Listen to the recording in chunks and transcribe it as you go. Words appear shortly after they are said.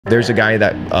There's a guy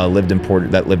that lived in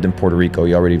Puerto Rico.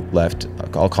 He already left.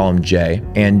 I'll call him Jay.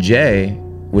 And Jay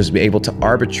was able to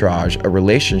arbitrage a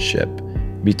relationship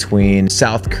between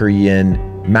South Korean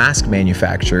mask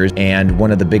manufacturers and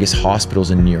one of the biggest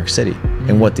hospitals in New York City.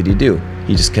 And what did he do?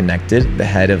 He just connected the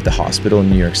head of the hospital in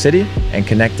New York City and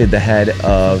connected the head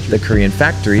of the Korean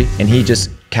factory, and he just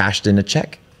cashed in a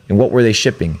check. And what were they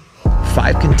shipping?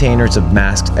 5 containers of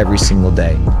masks every single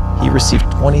day. He received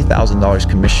 $20,000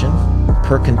 commission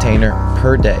per container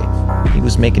per day. He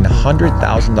was making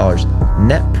 $100,000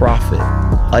 net profit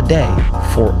a day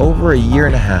for over a year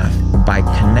and a half by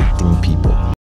connecting people.